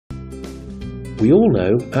We all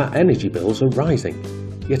know our energy bills are rising,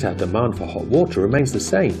 yet our demand for hot water remains the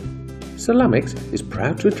same. Ceramics is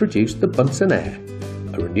proud to introduce the Bunsen Air,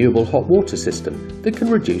 a renewable hot water system that can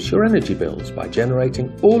reduce your energy bills by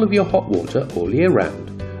generating all of your hot water all year round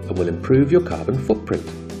and will improve your carbon footprint.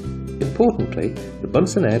 Importantly, the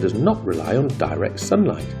Bunsen Air does not rely on direct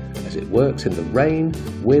sunlight, as it works in the rain,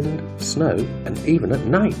 wind, snow and even at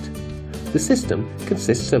night. The system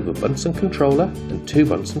consists of a Bunsen controller and 2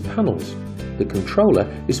 Bunsen panels. The controller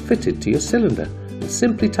is fitted to your cylinder and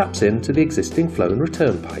simply taps into the existing flow and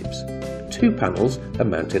return pipes. 2 panels are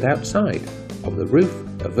mounted outside, on the roof,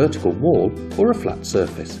 a vertical wall or a flat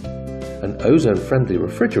surface. An ozone-friendly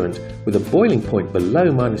refrigerant with a boiling point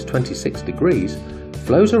below -26 degrees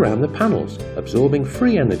flows around the panels, absorbing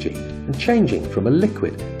free energy and changing from a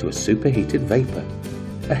liquid to a superheated vapour.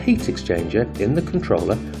 A heat exchanger in the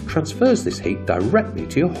controller transfers this heat directly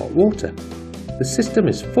to your hot water. The system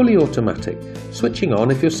is fully automatic, switching on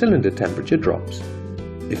if your cylinder temperature drops.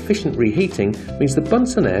 Efficient reheating means the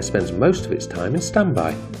Bunsen Air spends most of its time in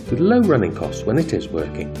standby, with low running costs when it is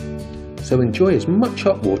working. So enjoy as much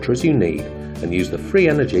hot water as you need and use the free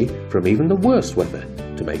energy from even the worst weather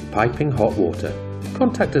to make piping hot water.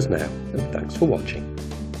 Contact us now, and thanks for watching.